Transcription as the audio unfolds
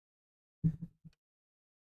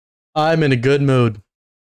I'm in a good mood.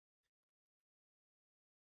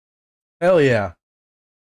 Hell yeah.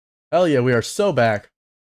 Hell yeah, we are so back.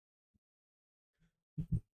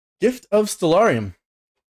 Gift of Stellarium.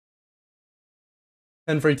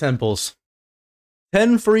 10 free temples.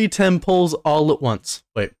 10 free temples all at once.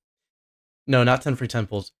 Wait. No, not 10 free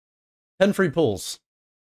temples. 10 free pulls.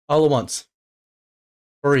 All at once.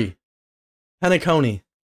 Free. Penacony.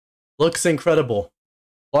 Looks incredible.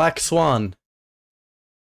 Black Swan.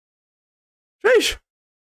 Sheesh.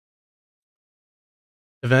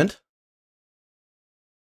 Event.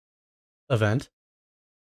 Event.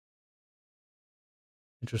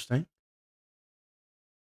 Interesting.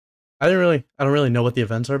 I don't really know what the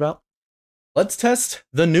events are about. Let's test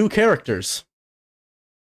the new characters.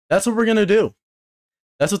 That's what we're gonna do.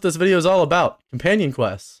 That's what this video is all about. Companion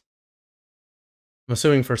quests. I'm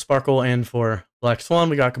assuming for Sparkle and for Black Swan,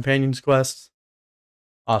 we got companions quests.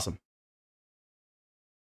 Awesome.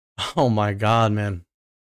 Oh my god, man.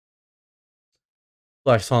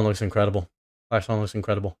 Black Swan looks incredible. Black Swan looks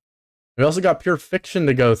incredible. We also got Pure Fiction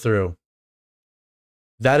to go through.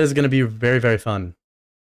 That is going to be very, very fun.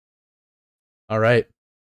 All right.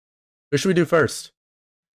 Who should we do first?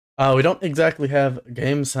 We don't exactly have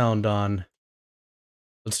game sound on.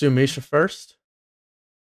 Let's do MISHA first.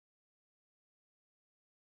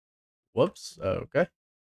 Whoops. Okay.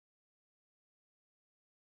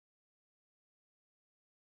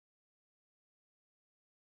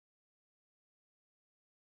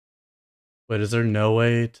 Wait, is there no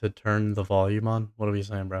way to turn the volume on? What are we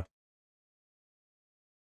saying, bro?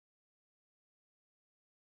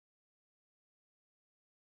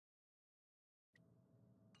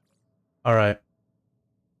 All right.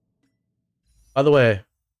 By the way,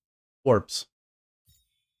 warps.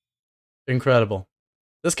 Incredible.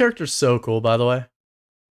 This character's so cool, by the way.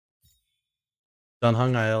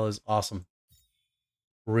 Honkai is awesome.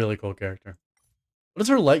 Really cool character. What does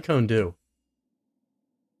her light cone do?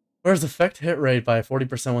 Whereas effect hit rate by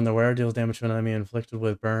 40% when the wearer deals damage to an enemy inflicted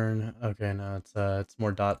with burn. Okay, no, it's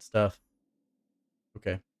more dot stuff.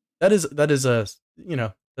 Okay. That is you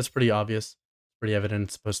know, that's pretty obvious. Pretty evident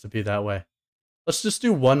it's supposed to be that way. Let's just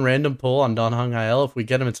do one random pull on Don Hung IL. If we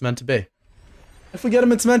get him, it's meant to be. If we get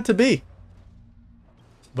him, it's meant to be.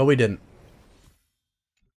 But we didn't.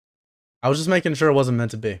 I was just making sure it wasn't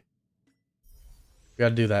meant to be. We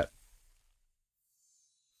gotta do that.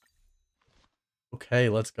 Okay,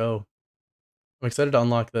 let's go. I'm excited to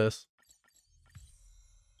unlock this.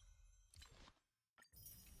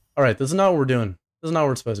 Alright, this is not what we're doing. This is not what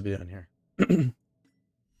we're supposed to be doing here.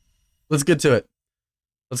 Let's get to it.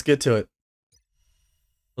 Let's get to it.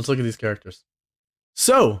 Let's look at these characters.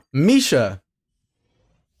 So, MISHA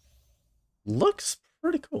looks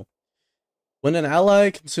pretty cool. When an ally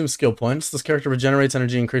consumes skill points, this character regenerates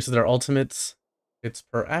energy and increases their ultimates hits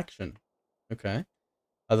per action. Okay.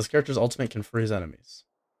 This character's ultimate can freeze enemies.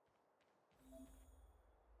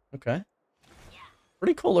 Okay.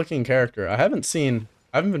 Pretty cool looking character. I haven't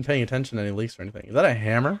been paying attention to any leaks or anything. Is that a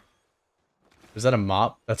hammer? Is that a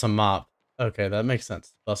mop? That's a mop. Okay, that makes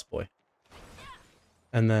sense. Busboy.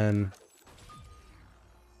 And then...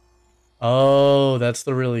 oh, that's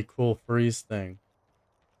the really cool freeze thing.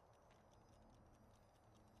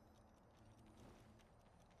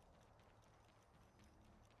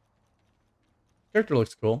 Character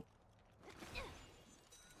looks cool.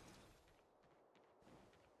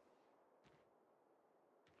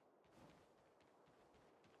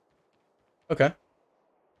 Okay.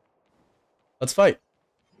 Let's fight.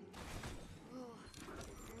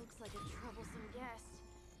 Looks like a troublesome guest.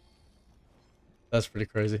 That's pretty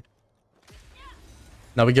crazy.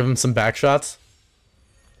 Now we give him some back shots.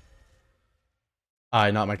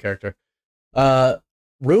 Not my character.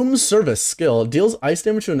 Room service skill deals ice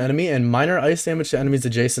damage to an enemy and minor ice damage to enemies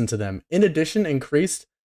adjacent to them. In addition, increase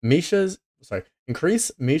MISHA's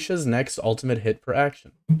next ultimate hit per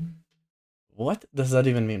action. What does that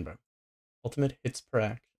even mean, bro? Ultimate hits per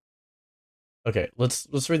action. Okay,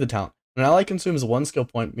 let's read the talent. When an ally consumes one skill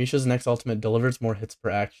point, MISHA's next ultimate delivers more hits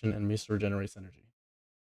per action and MISHA regenerates energy.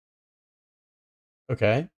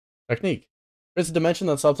 Okay. Technique. Creates a dimension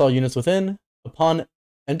that stops all units within. Upon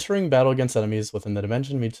entering battle against enemies within the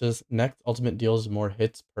dimension, MISHA's next ultimate deals more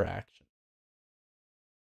hits per action.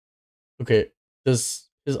 Okay, does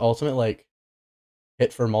his ultimate, like,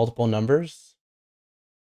 hit for multiple numbers?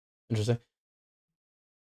 Interesting.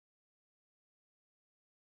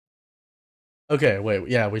 Okay, wait,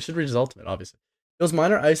 yeah, we should read his ultimate, obviously. Deals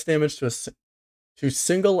minor ice damage to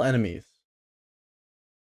single enemies.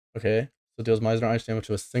 Okay, so deals minor ice damage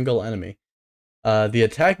to a single enemy. The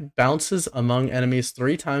attack bounces among enemies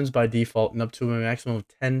 3 times by default and up to a maximum of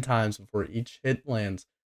 10 times before each hit lands.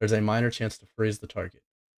 There's a minor chance to freeze the target.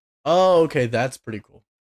 Oh, okay, that's pretty cool.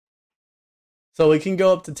 So it can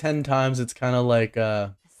go up to 10 times. It's kind of like,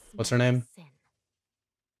 what's her name?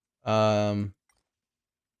 I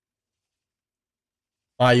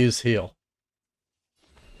use heal.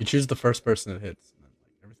 You choose the first person it hits, and then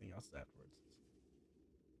like everything else afterwards.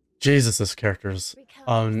 Jesus, this character is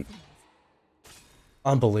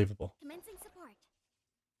unbelievable.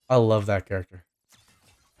 I love that character.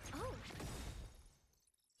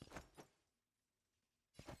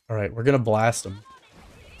 All right, we're gonna blast him.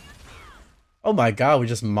 Oh my god, we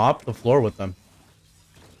just mopped the floor with them.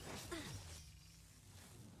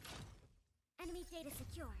 Enemy data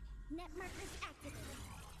secured. Net markers activated.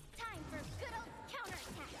 Time for good old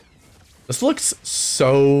counterattack. This looks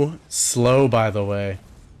so slow, by the way.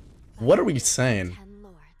 What are we saying?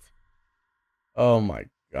 Oh my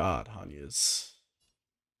god, Hanya's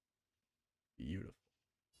beautiful.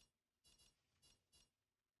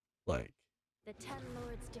 Like, The 10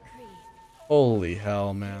 Lords decree. holy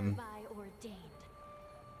hell, man.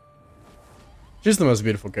 She's the most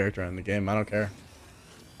beautiful character in the game. I don't care.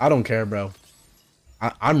 I don't care, bro.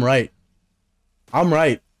 I'm right. I'm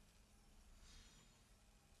right.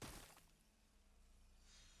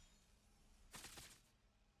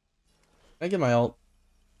 Can I get my ult?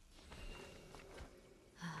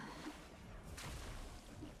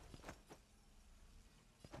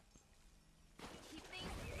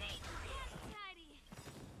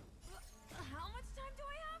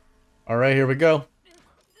 All right, here we go.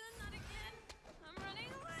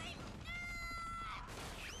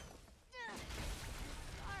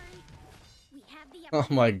 Oh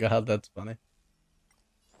my god, that's funny.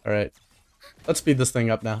 All right, let's speed this thing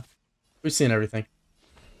up now. We've seen everything.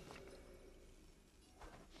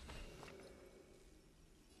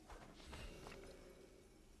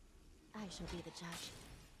 I shall be the judge.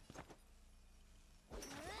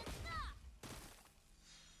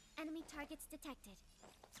 Enemy targets detected.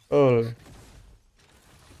 Oh.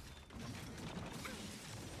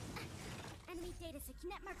 Enemy data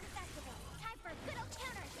net markers activated. Time for a good old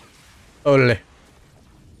counterattack. Ole.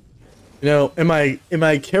 You know, in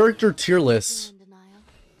my character tier list,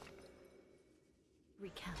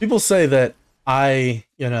 people say that I,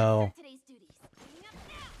 you know,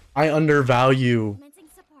 I undervalue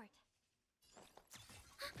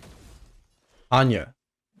Anya.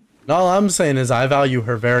 And all I'm saying is I value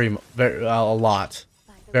her very a lot.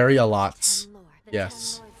 Very a lot.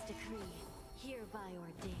 Yes.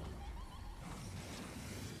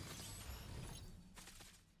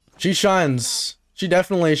 She shines. She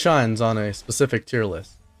definitely shines on a specific tier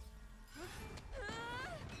list.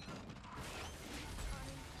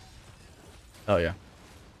 Oh yeah.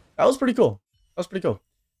 That was pretty cool. That was pretty cool.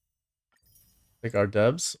 Take our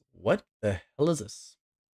dubs. What the hell is this?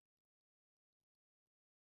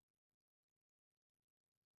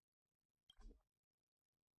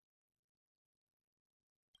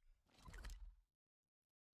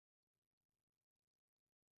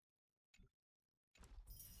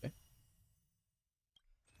 Okay.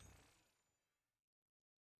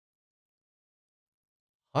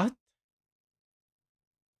 What?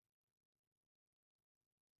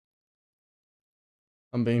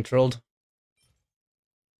 I'm being trolled.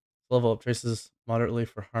 Level up traces moderately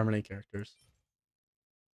for harmony characters.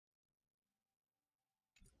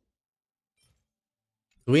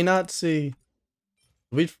 Do we not see?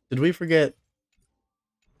 Did we forget?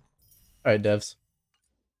 All right, devs.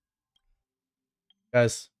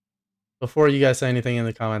 Guys, before you guys say anything in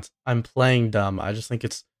the comments, I'm playing dumb. I just think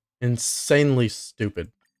it's insanely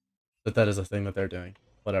stupid that is a thing that they're doing.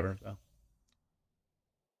 Whatever, though.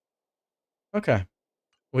 Okay.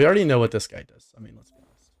 We already know what this guy does. I mean, let's be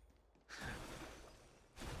honest.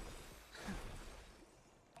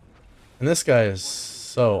 And this guy is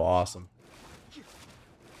so awesome.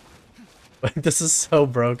 Like, this is so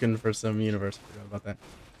broken for some universe. I forgot about that.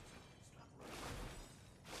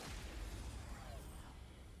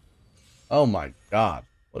 Oh my god.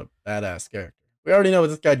 What a badass character. We already know what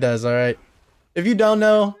this guy does, alright? If you don't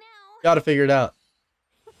know, you gotta figure it out.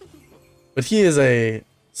 But he is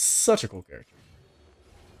such a cool character.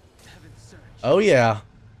 Oh yeah.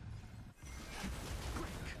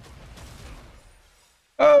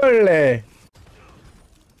 Ole!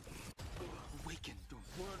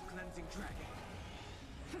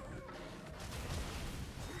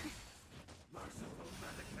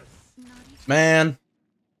 Man.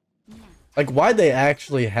 Like, why'd they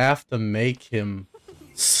actually have to make him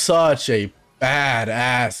such a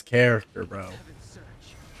badass character, bro?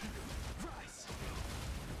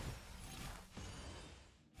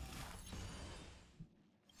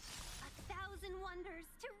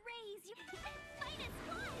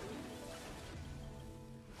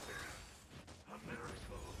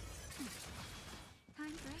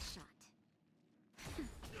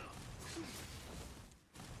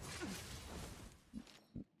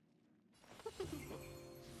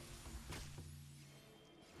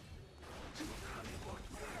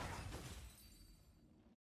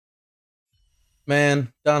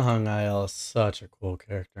 Man, Don Hung Il is such a cool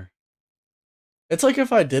character. It's like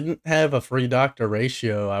if I didn't have a free doctor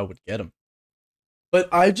ratio, I would get him.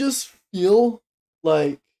 But I just feel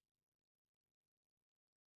like,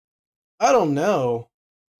 I don't know.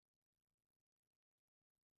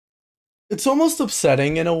 It's almost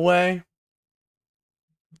upsetting in a way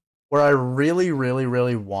where I really, really,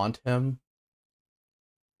 really want him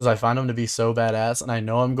because I find him to be so badass, and I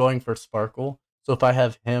know I'm going for Sparkle. So if I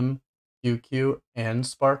have him, QQ, and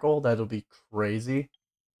Sparkle, that'll be crazy.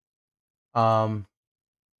 Um,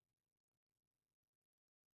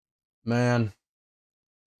 man,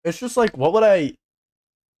 it's just like, what would I?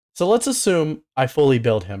 So let's assume I fully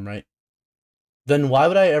build him, right? Then why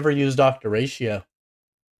would I ever use Doctor Ratio?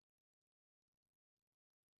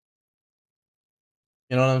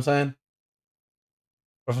 You know what I'm saying?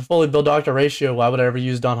 Or if I fully build Doctor Ratio, why would I ever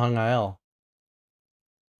use Don Hung Il?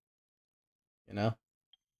 You know?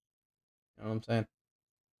 You know what I'm saying?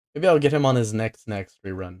 Maybe I'll get him on his next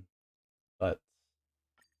rerun. But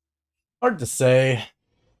hard to say.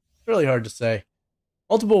 Really hard to say.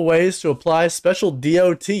 Multiple ways to apply special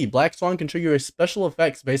DOT. Black Swan can trigger special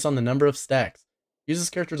effects based on the number of stacks. Use this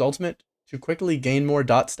character's ultimate to quickly gain more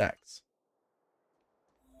dot stacks.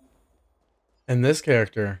 And this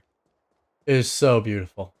character is so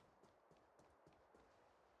beautiful.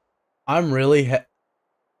 I'm really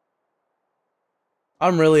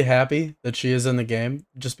happy that she is in the game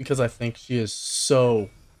just because I think she is so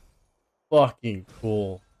fucking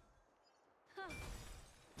cool.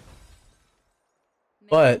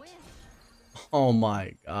 But oh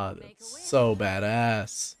my god, it's so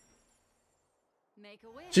badass.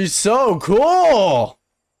 She's so cool.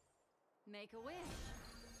 Make a wish.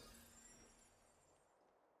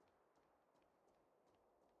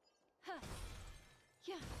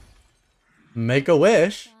 Make a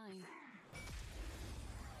wish.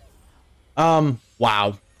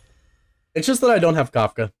 Wow. It's just that I don't have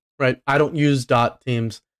Kafka, right? I don't use dot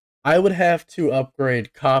teams. I would have to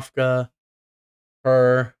upgrade Kafka,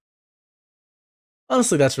 her.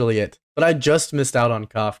 Honestly, that's really it. But I just missed out on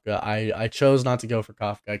Kafka. I chose not to go for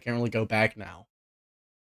Kafka. I can't really go back now.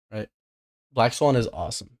 Right? Black Swan is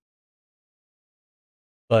awesome.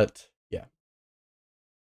 But, yeah.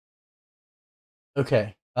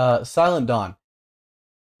 Okay. Silent Dawn.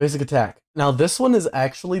 Basic attack. Now, this one is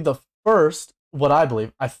actually the first, what I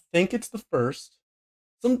believe. I think it's the first.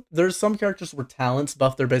 There's some characters where talents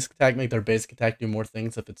buff their basic attack, make their basic attack do more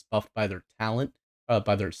things if it's buffed by their talent,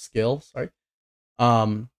 by their skill, sorry.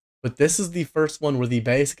 But this is the first one where the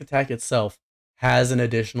basic attack itself has an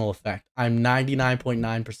additional effect. I'm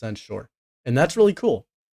 99.9% sure. And that's really cool,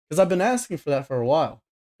 because I've been asking for that for a while.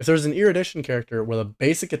 If there's an Erudition character where the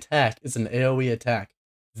basic attack is an AoE attack,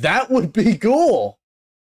 that would be cool!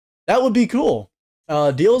 That would be cool.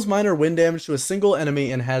 Deals minor wind damage to a single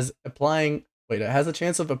enemy and has a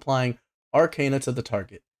chance of applying Arcana to the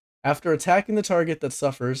target. After attacking a target that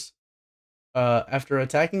suffers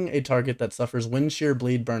wind shear,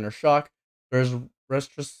 bleed, burn, or shock, there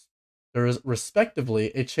is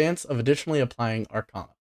respectively a chance of additionally applying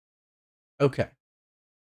Arcana. Okay.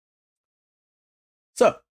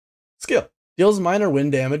 So, skill. Deals minor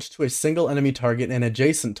wind damage to a single enemy target and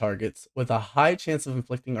adjacent targets with a high chance of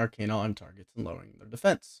inflicting Arcana on targets and lowering their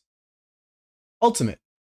defense. Ultimate.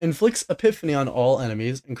 Inflicts Epiphany on all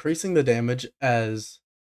enemies, increasing the damage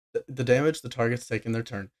the targets take in their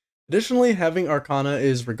turn. Additionally, having Arcana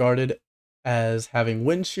is regarded as having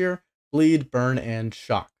wind shear, bleed, burn, and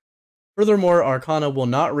shock. Furthermore, Arcana will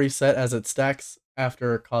not reset as it stacks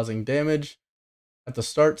after causing damage at the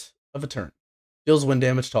start of a turn. Deals wind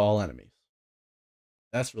damage to all enemies.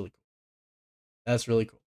 That's really cool. That's really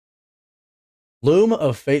cool. Loom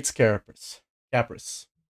of Fate's Caprice. I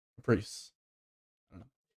don't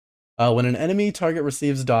know. When an enemy target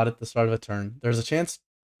receives dot at the start of a turn, there's a chance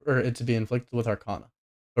for it to be inflicted with Arcana.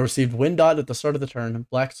 But received wind dot at the start of the turn,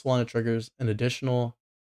 Black Swan triggers additional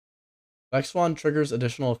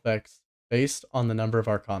effects based on the number of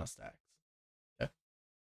Arcana stacks. Okay.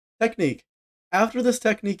 Technique. After this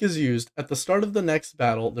technique is used, at the start of the next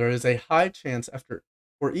battle, there is a high chance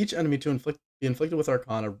for each enemy to be inflicted with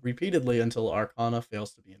Arcana repeatedly until Arcana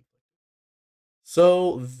fails to be inflicted.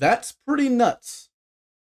 So that's pretty nuts,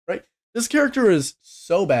 right? This character is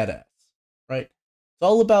so badass, right? It's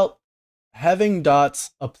all about having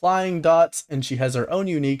dots, applying dots, and she has her own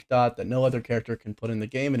unique dot that no other character can put in the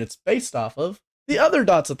game, and it's based off of the other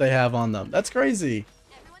dots that they have on them. That's crazy.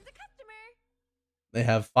 Everyone's a customer. They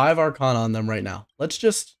have 5 Arcana on them right now. Let's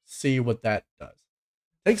just see what that does.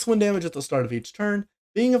 Takes wind damage at the start of each turn.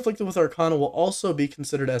 Being afflicted with Arcana will also be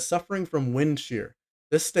considered as suffering from wind shear.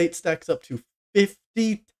 This state stacks up to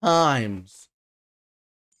 50 times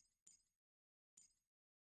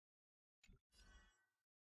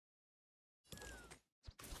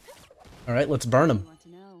All right, let's burn You him. want to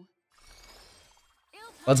know?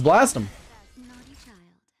 Let's blast him. That naughty child.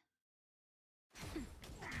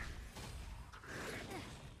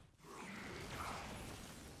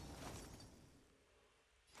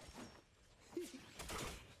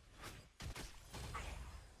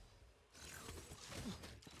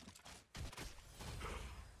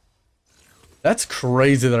 That's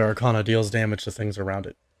crazy that Arcana deals damage to things around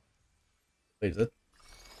it. Wait, is it?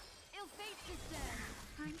 Ill fate is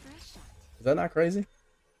time for a shot. Is that not crazy?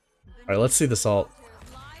 All right, let's see the salt.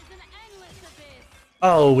 Lies an endless abyss.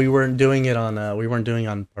 Oh, we weren't doing it on we weren't doing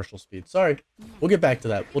on partial speed. Sorry. We'll get back to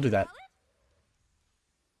that. We'll do that.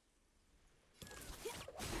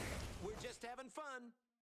 We're just having fun.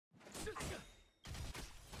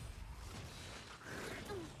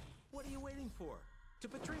 What are you waiting for? To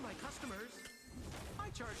betray my customers? I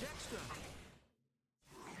charge extra.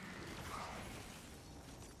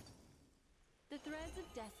 The threads of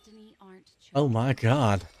destiny aren't chosen. Oh my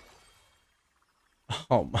god.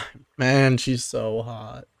 Oh my man, she's so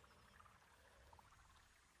hot.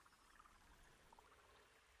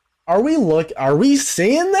 Are we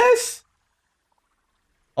seeing this?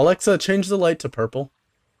 Alexa, change the light to purple.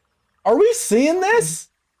 Are we seeing this?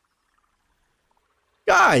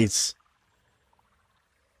 Guys.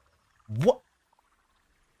 What?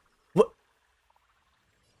 What?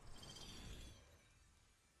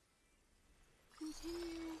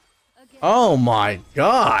 Continue again. Oh my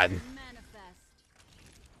god. Manifest.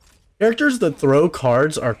 Characters that throw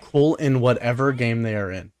cards are cool in whatever game they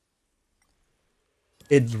are in.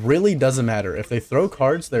 It really doesn't matter. If they throw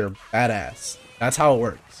cards, they're badass. That's how it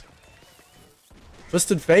works.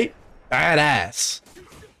 Twisted Fate, badass.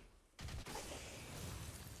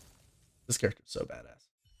 This character's so badass.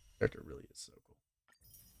 This character really is so cool.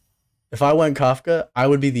 If I went Kafka, I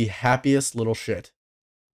would be the happiest little shit.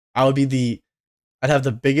 I'd have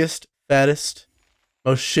the biggest, fattest,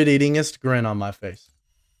 most shit-eatingest grin on my face.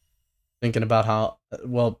 Thinking about how,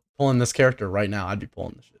 well, pulling this character right now, I'd be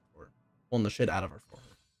pulling the shit for her. Pulling the shit out of her for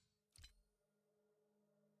her.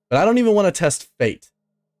 But I don't even want to test fate.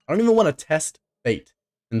 I don't even want to test fate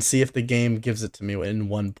and see if the game gives it to me in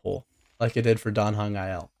one pull, like it did for Don Hung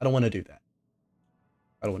IL. I don't want to do that.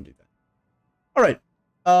 I don't want to do that. All right.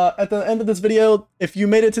 At the end of this video, if you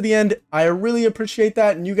made it to the end, I really appreciate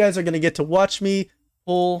that, and you guys are going to get to watch me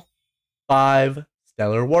pull 5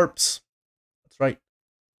 Stellar Warps. That's right.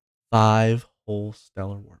 5 whole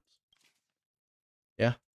Stellar Warps.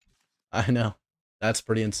 Yeah, I know. That's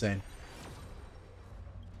pretty insane.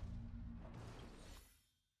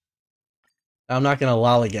 I'm not going to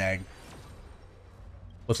lollygag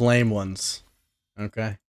with lame ones.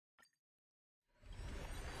 Okay.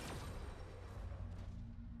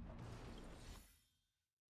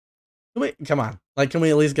 Wait, come on. Like, can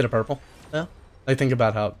we at least get a purple? No? Like, think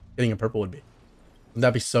about how getting a purple would be. Wouldn't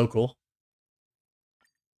that be so cool?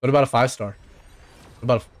 What about a 5-star?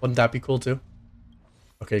 Wouldn't that be cool too?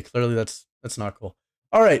 Okay, clearly that's not cool.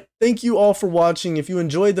 All right, thank you all for watching. If you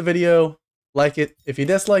enjoyed the video, like it. If you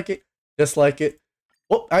dislike it, dislike it.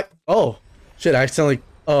 Oh, shit,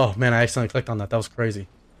 oh man, I accidentally clicked on that. That was crazy.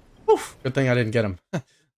 Oof, good thing I didn't get him.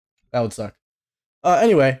 That would suck.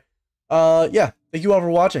 Anyway, yeah, thank you all for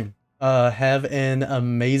watching. Have an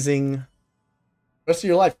amazing rest of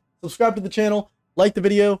your life. Subscribe to the channel, like the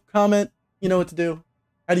video, comment, you know what to do.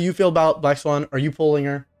 How do you feel about Black Swan? Are you pulling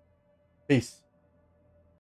her? Peace.